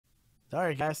All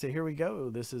right, guys, so here we go.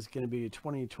 This is going to be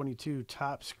 2022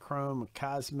 Topps Chrome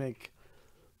Cosmic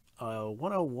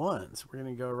 101. So we're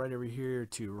going to go right over here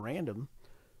to random.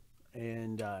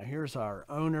 And here's our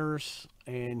owners,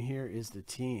 and here is the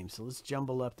team. So let's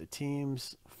jumble up the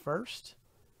teams first.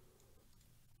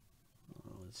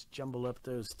 Let's jumble up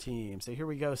those teams. So here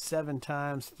we go, 7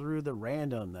 times through the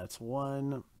random. That's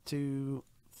 1, 2,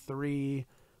 3,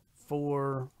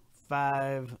 4,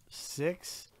 5,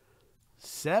 6,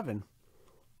 7.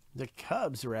 The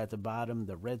Cubs are at the bottom.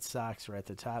 The Red Sox are at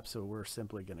the top. So we're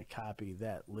simply going to copy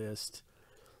that list.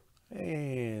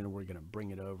 And we're going to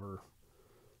bring it over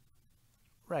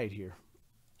right here.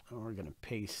 And we're going to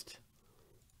paste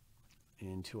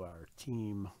into our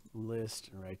team list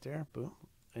right there. Boom.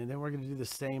 And then we're going to do the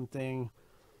same thing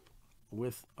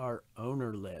with our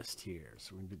owner list here.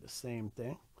 So we're going to do the same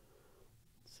thing.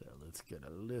 So let's get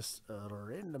a list of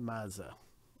randomizer.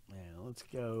 And let's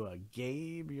go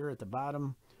Gabe, you're at the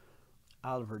bottom.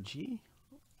 Oliver G,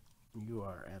 you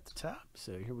are at the top.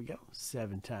 So here we go,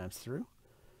 7 times through.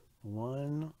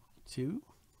 1, 2,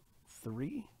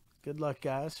 3. Good luck,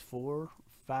 guys. 4,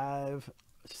 5,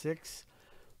 6,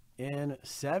 and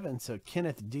 7. So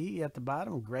Kenneth D at the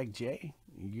bottom. Greg J,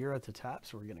 you're at the top.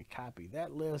 So we're going to copy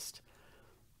that list.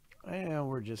 And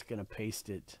we're just going to paste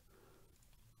it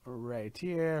right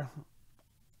here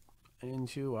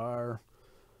into our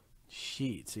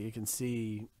sheet. So you can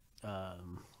see,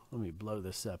 let me blow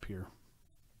this up here.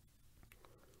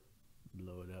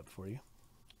 Blow it up for you.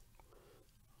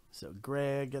 So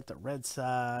Greg got the Red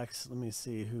Sox. Let me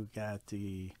see who's got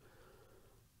the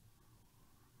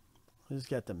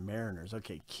Mariners.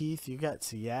 Okay, Keith, you got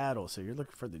Seattle. So you're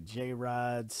looking for the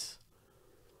J-Rods.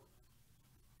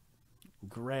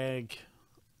 Greg,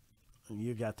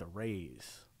 you got the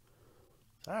Rays.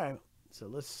 All right, so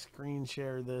let's screen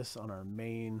share this on our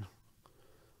main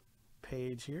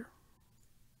page here.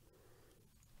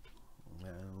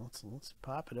 And let's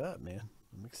pop it up, man.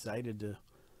 I'm excited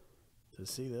to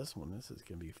see this one. This is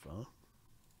gonna be fun.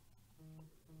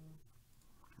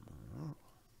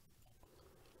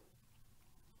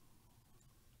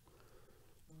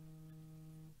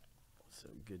 So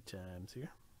good times here.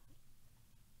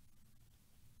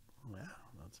 Wow,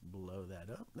 let's blow that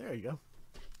up. There you go.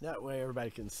 That way everybody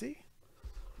can see.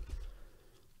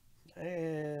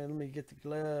 And let me get the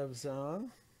gloves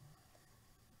on.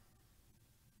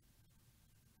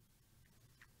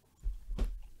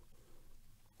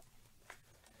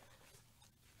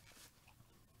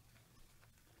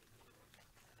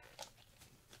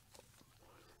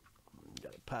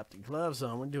 Got to pop the gloves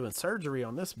on. We're doing surgery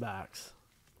on this box.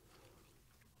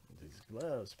 These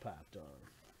gloves popped on.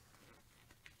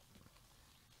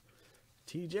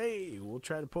 TJ, we'll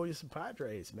try to pull you some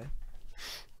Padres, man.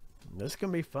 This is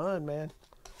going to be fun, man.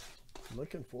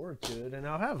 Looking forward to it. And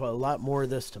I'll have a lot more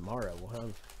of this tomorrow. We'll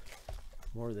have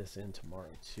more of this in tomorrow,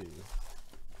 too.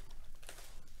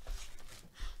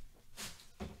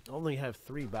 Only have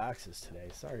 3 boxes today.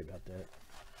 Sorry about that.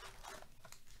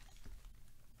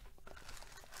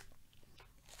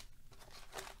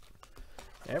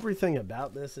 Everything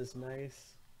about this is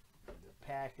nice. The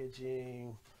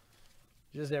packaging,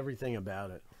 just everything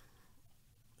about it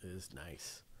is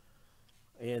nice.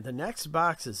 And the next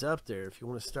box is up there. If you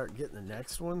want to start getting the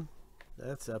next one,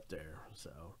 that's up there.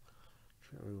 So,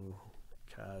 True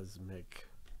Cosmic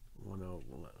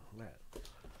 101.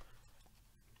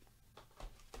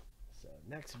 So,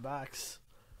 next box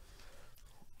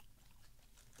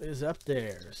is up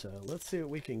there. So, let's see what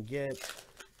we can get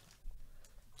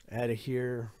out of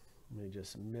here. Let me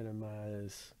just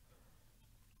minimize.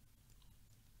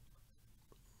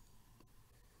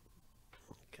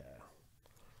 Okay.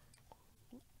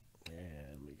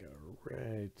 And we go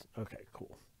right. Okay,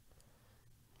 cool.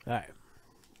 All right.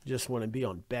 Just want to be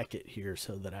on Beckett here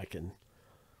so that I can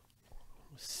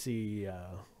see.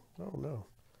 Oh, no.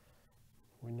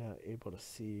 We're not able to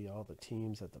see all the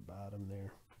teams at the bottom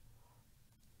there.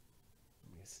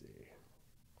 Let me see.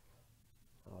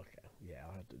 Okay. Yeah,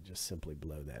 I'll have to just simply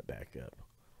blow that back up.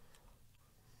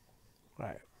 All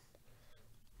right.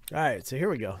 All right, so here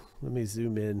we go. Let me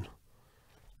zoom in.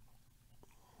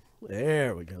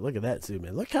 There we go. Look at that zoom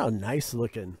in. Look how nice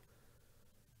looking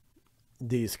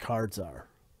these cards are.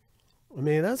 I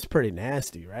mean, that's pretty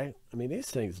nasty, right? I mean,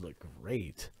 these things look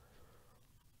great.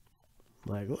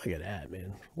 Like, look at that,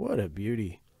 man. What a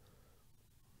beauty.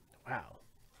 Wow.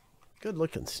 Good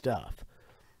looking stuff.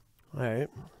 All right.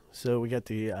 So we got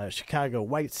the Chicago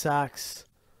White Sox,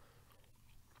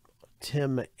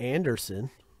 Tim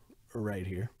Anderson right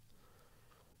here.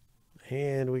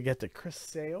 And we got the Chris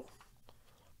Sale,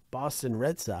 Boston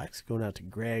Red Sox, going out to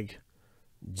Greg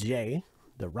J.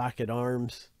 The Rocket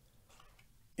Arms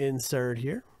insert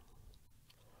here.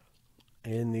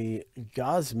 And the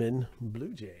Gosman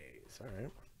Blue Jays. All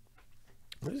right.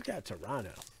 Who's got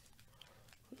Toronto?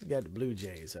 Who's got the Blue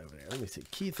Jays over there? Let me see.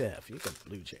 Keith F. You got the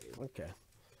Blue Jays. Okay.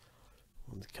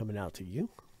 One's coming out to you.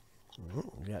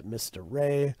 We got Mr.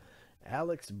 Ray.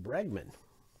 Alex Bregman.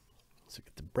 Let's look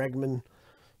at the Bregman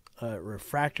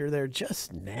refractor there.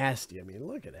 Just nasty. I mean,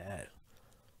 look at that.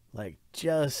 Like,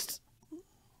 just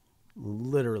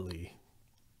literally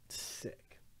sick.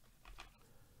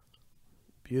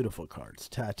 Beautiful cards.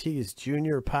 Tatis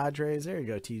Jr. Padres. There you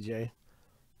go, TJ.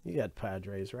 You got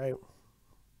Padres, right?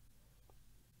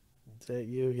 Is that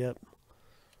you? Yep.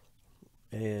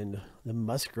 And the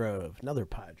Musgrove. Another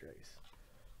Padres.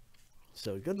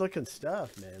 So good looking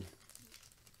stuff, man.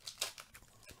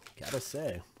 Gotta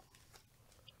say.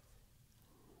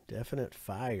 Definite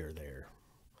fire there.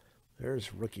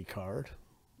 There's rookie card.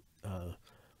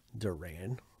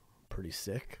 Duran. Pretty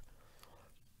sick.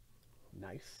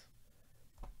 Nice.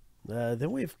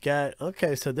 Then we've got,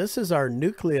 okay, so this is our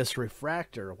nucleus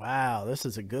refractor. Wow, this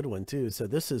is a good one too. So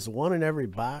this is one in every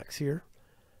box here.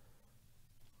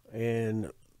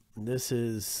 And this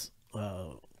is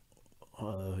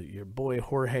your boy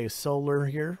Jorge Soler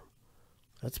here.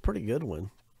 That's a pretty good one.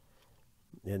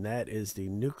 And that is the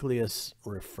nucleus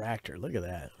refractor. Look at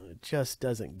that. It just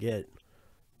doesn't get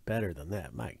better than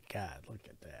that. My God, look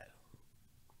at that.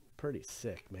 Pretty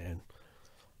sick, man.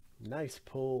 Nice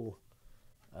pull.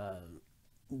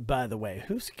 By the way,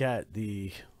 who's got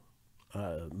the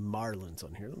Marlins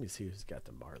on here? Let me see who's got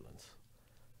the Marlins.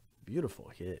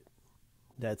 Beautiful hit.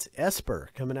 That's Esper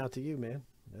coming out to you, man.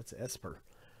 That's Esper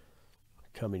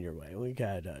coming your way. We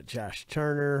got Josh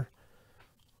Turner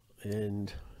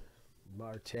and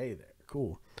Marte there.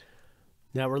 Cool.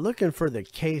 Now we're looking for the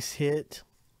case hit.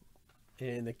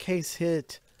 And the case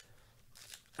hit,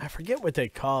 I forget what they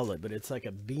call it, but it's like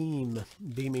a beam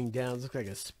beaming down. It looks like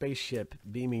a spaceship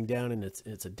beaming down, and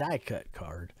it's a die cut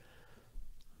card.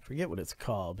 I forget what it's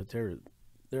called, but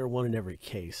they're one in every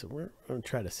case. So we're going to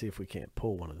try to see if we can't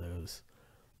pull one of those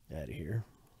out of here.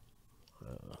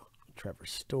 Trevor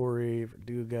Story,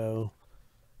 Verdugo.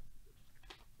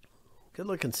 Good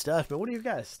looking stuff, but what do you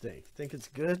guys think? Think it's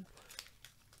good?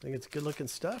 Think it's good looking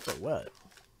stuff or what?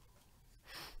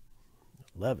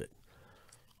 Love it.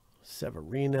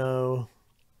 Severino.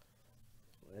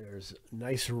 There's a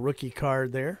nice rookie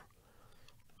card there.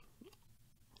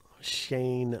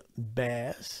 Shane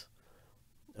Bass.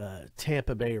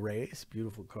 Tampa Bay Rays.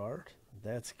 Beautiful card.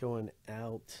 That's going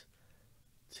out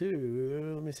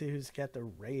to, let me see who's got the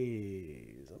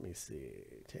Rays. Let me see.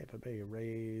 Tampa Bay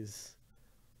Rays.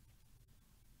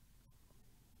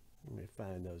 Let me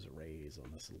find those Rays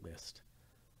on this list.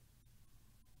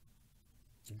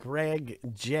 Greg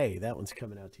J. That one's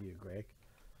coming out to you, Greg.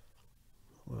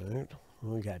 All right.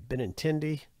 We got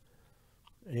Benintendi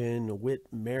and Whit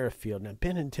Merrifield. Now,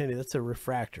 Benintendi, that's a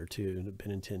refractor, too.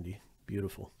 Benintendi.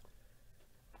 Beautiful.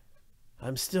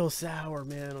 I'm still sour,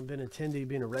 man, on Benintendi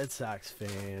being a Red Sox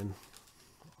fan.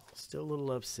 Still a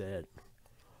little upset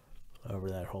over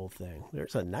that whole thing.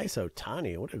 There's a nice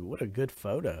Ohtani. What a good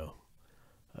photo.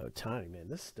 Ohtani, man,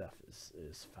 this stuff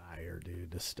is fire,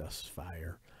 dude. This stuff's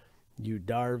fire. Yu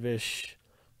Darvish.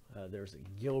 There's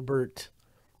a Gilbert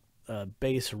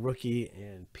base rookie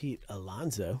and Pete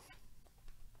Alonso.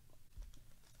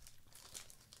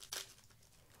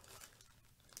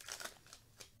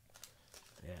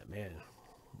 Yeah, man,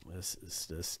 this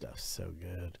stuff's so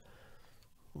good.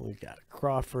 We got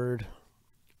Crawford,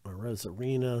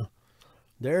 Rosarina.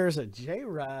 There's a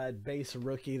J-Rod base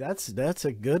rookie. That's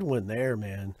a good one there,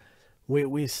 man.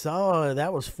 We saw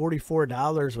that was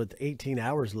 $44 with 18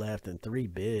 hours left and 3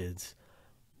 bids.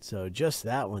 So just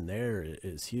that one there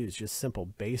is huge. Just simple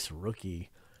base rookie.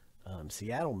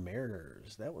 Seattle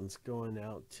Mariners. That one's going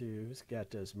out to, who's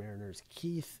got those Mariners?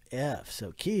 Keith F.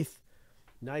 So Keith,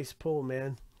 nice pull,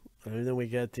 man. And then we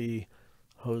got the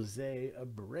Jose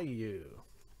Abreu.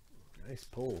 Nice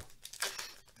pull.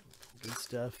 Good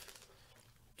stuff.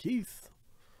 Keith.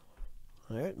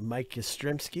 All right, Mike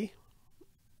Yastrzemski.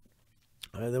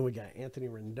 And then we got Anthony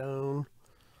Rendon.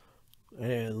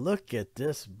 And look at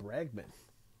this Bregman.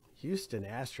 Houston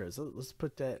Astros. Let's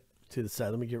put that to the side.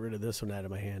 Let me get rid of this one out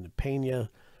of my hand. Pena,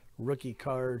 rookie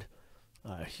card.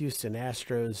 Houston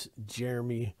Astros,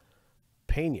 Jeremy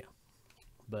Pena.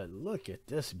 But look at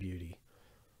this beauty.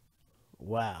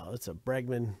 Wow, it's a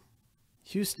Bregman,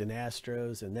 Houston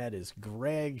Astros, and that is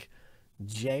Greg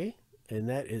J. And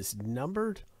that is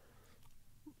numbered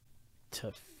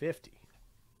to 50.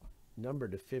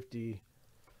 Numbered to 50.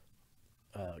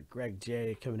 Greg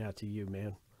J. coming out to you,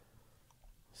 man.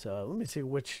 So let me see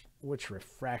which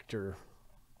refractor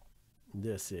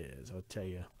this is. I'll tell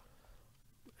you.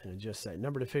 And just say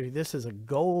number to 50. This is a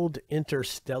gold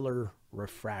interstellar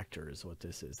refractor is what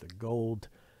this is. The gold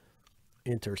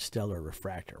interstellar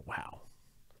refractor. Wow.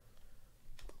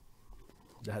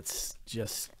 That's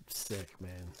just sick,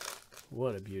 man.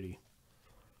 What a beauty.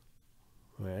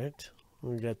 All right.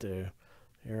 We got the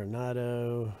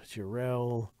Arenado,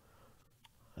 Jarrell,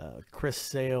 Chris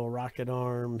Sale, Rocket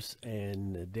Arms,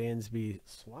 and Dansby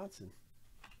Swanson.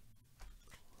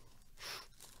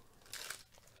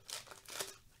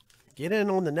 Get in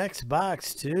on the next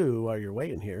box, too, while you're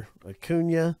waiting here.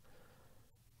 Acuna,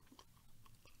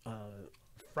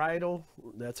 Friedel,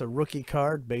 that's a rookie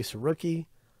card, base rookie.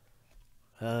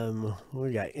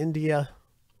 We got India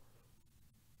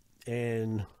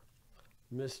and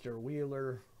Mr.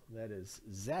 Wheeler. That is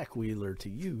Zach Wheeler to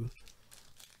you.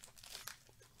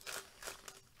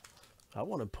 I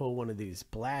want to pull one of these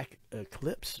black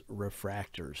Eclipse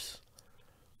refractors.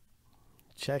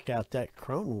 Check out that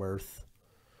Cronenworth.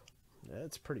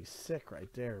 That's pretty sick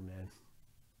right there, man.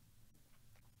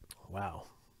 Wow.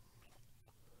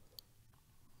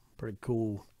 Pretty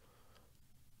cool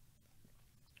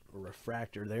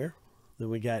refractor there. Then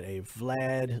we got a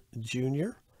Vlad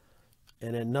Jr.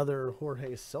 and another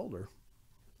Jorge Soler.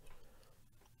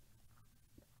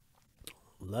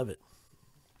 Love it.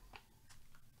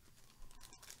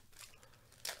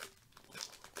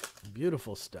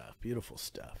 Beautiful stuff. Beautiful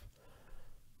stuff.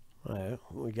 All right,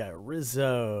 we got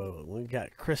Rizzo. We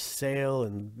got Chris Sale.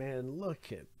 And, man,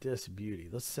 look at this beauty.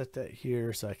 Let's set that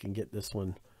here so I can get this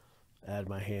one out of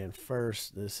my hand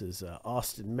first. This is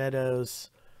Austin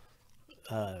Meadows,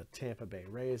 Tampa Bay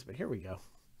Rays. But here we go.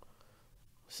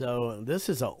 So this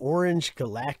is an orange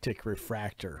galactic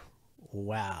refractor.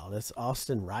 Wow, that's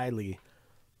Austin Riley,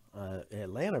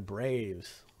 Atlanta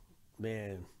Braves.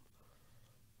 Man,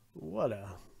 what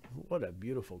a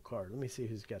beautiful card. Let me see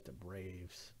who's got the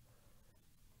Braves.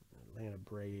 Atlanta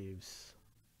Braves.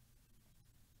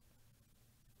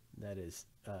 That is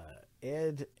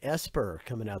Ed Esper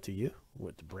coming out to you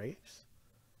with the Braves.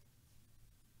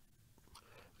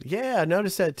 Yeah, I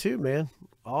noticed that too, man.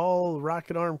 All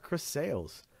Rocket Arm Chris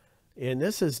Sales. And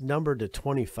this is numbered to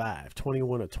 25.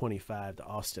 21 of 25 to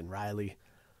Austin Riley.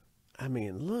 I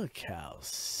mean, look how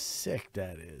sick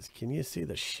that is. Can you see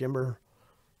the shimmer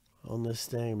on this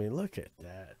thing? I mean, look at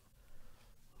that.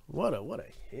 What a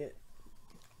hit.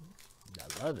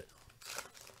 I love it.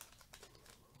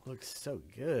 Looks so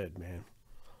good, man.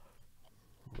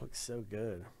 Looks so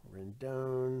good.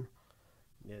 Rendon.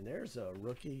 And there's a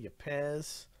rookie,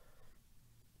 Yepez.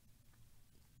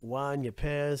 Juan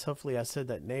Yepez. Hopefully I said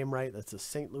that name right. That's the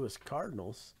St. Louis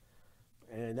Cardinals.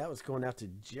 And that was going out to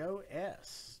Joe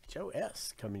S. Joe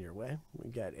S. coming your way.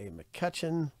 We got a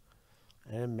McCutcheon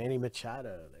and Manny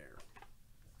Machado there.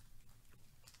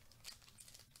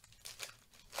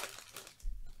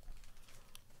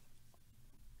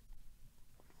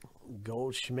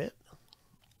 Goldschmidt.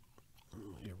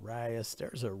 Urias.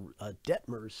 There's a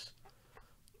Detmers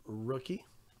rookie.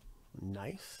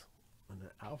 Nice. And an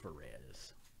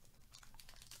Alvarez.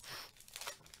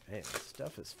 Man,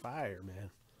 stuff is fire,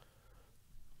 man.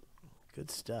 Good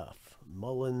stuff.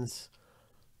 Mullins.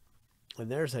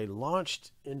 And there's a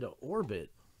launched into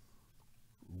orbit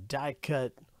die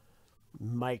cut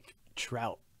Mike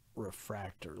Trout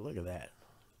refractor. Look at that.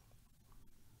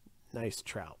 Nice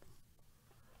Trout.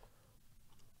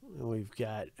 And we've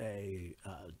got a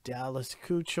Dallas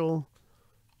Keuchel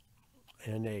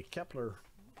and a Kepler.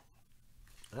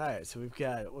 All right, so we've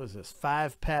got, what is this,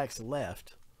 5 packs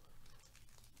left.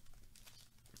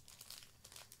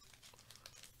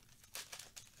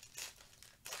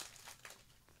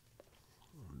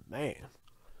 Man.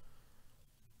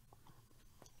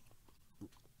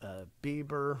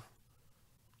 Bieber,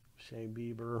 Shane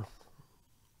Bieber,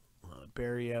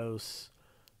 Barrios,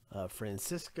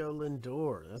 Francisco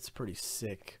Lindor. That's pretty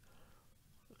sick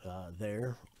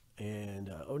there. And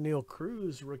O'Neal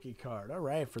Cruz rookie card. All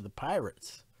right, for the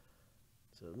Pirates.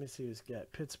 So let me see who's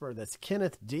got Pittsburgh. That's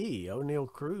Kenneth D. O'Neal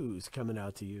Cruz coming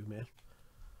out to you, man.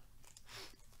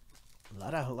 A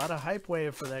lot of hype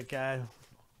wave for that guy.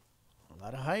 A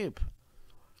lot of hype.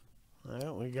 All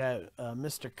right, we got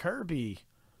Mr. Kirby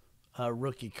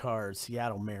rookie card,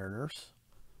 Seattle Mariners.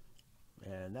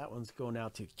 And that one's going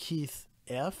out to Keith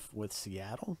F. with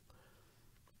Seattle.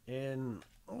 And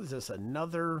what is this?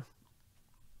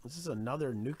 This is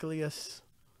another nucleus.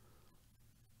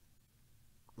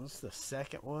 What's the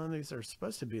second one? These are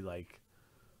supposed to be like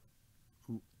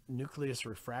nucleus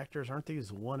refractors. Aren't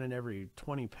these one in every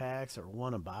 20 packs or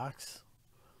one a box?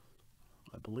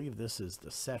 I believe this is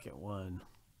the second one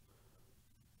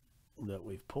that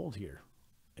we've pulled here.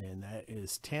 And that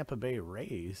is Tampa Bay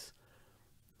Rays.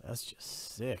 That's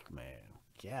just sick, man.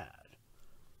 God.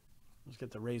 Let's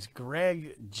get the raise.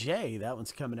 Greg J. That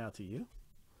one's coming out to you.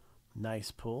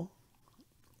 Nice pull.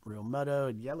 Real Mutto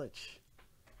and Yelich.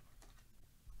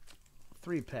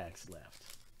 3 packs left.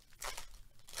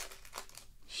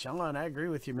 Sean, I agree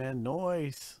with you, man.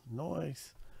 Noise.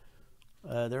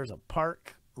 There's a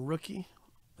Park rookie.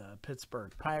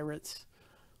 Pittsburgh Pirates.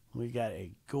 We got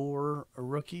a Gore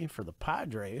rookie for the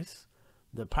Padres.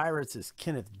 The Pirates is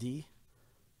Kenneth D,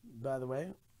 by the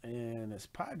way. And this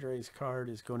Padres card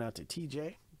is going out to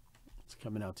TJ. It's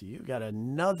coming out to you. Got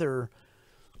another.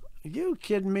 Are you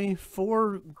kidding me?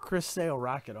 4 Chris Sale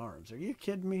Rocket Arms. Are you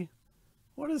kidding me?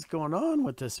 What is going on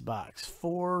with this box?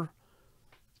 4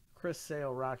 Chris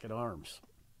Sale Rocket Arms.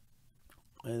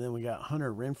 And then we got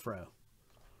Hunter Renfroe.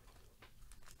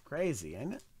 Crazy,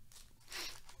 ain't it?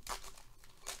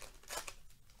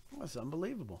 That's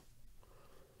unbelievable.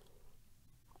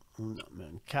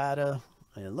 Mancada.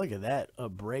 And look at that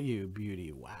Abreu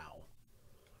beauty. Wow.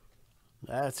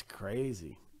 That's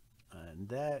crazy. And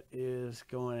that is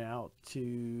going out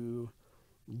to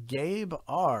Gabe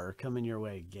R. Coming your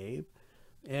way, Gabe.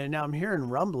 And now I'm hearing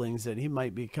rumblings that he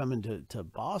might be coming to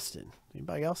Boston.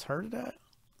 Anybody else heard of that?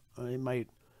 He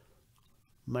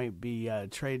might be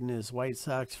trading his White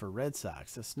Sox for Red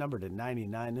Sox. It's numbered at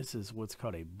 99. This is what's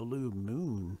called a Blue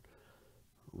Moon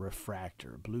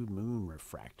refractor. Blue Moon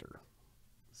refractor.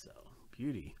 So,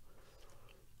 beauty.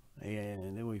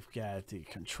 And then we've got the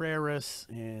Contreras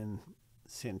and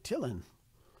Santillan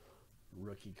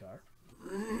rookie card.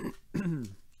 Man,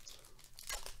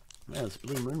 those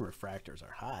Blue Moon refractors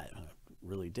are hot. I'm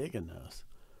really digging those.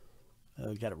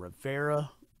 We got a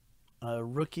Rivera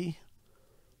rookie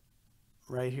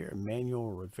right here,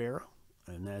 Emmanuel Rivera,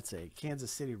 and that's a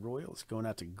Kansas City Royals going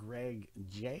out to Greg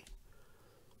J.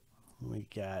 We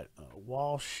got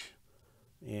Walsh,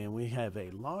 and we have a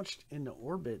launched into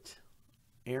orbit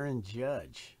Aaron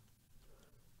Judge.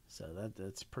 So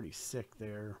that's pretty sick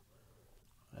there.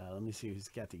 Let me see who's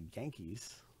got the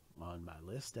Yankees on my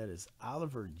list. That is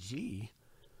Oliver G.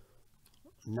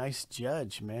 Nice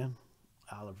Judge, man.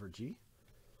 Oliver G.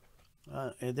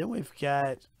 And then we've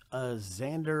got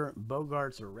Xander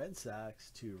Bogaerts of Red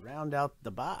Sox to round out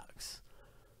the box.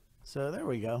 So there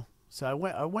we go. So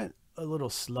I went a little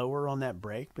slower on that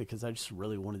break because I just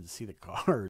really wanted to see the card.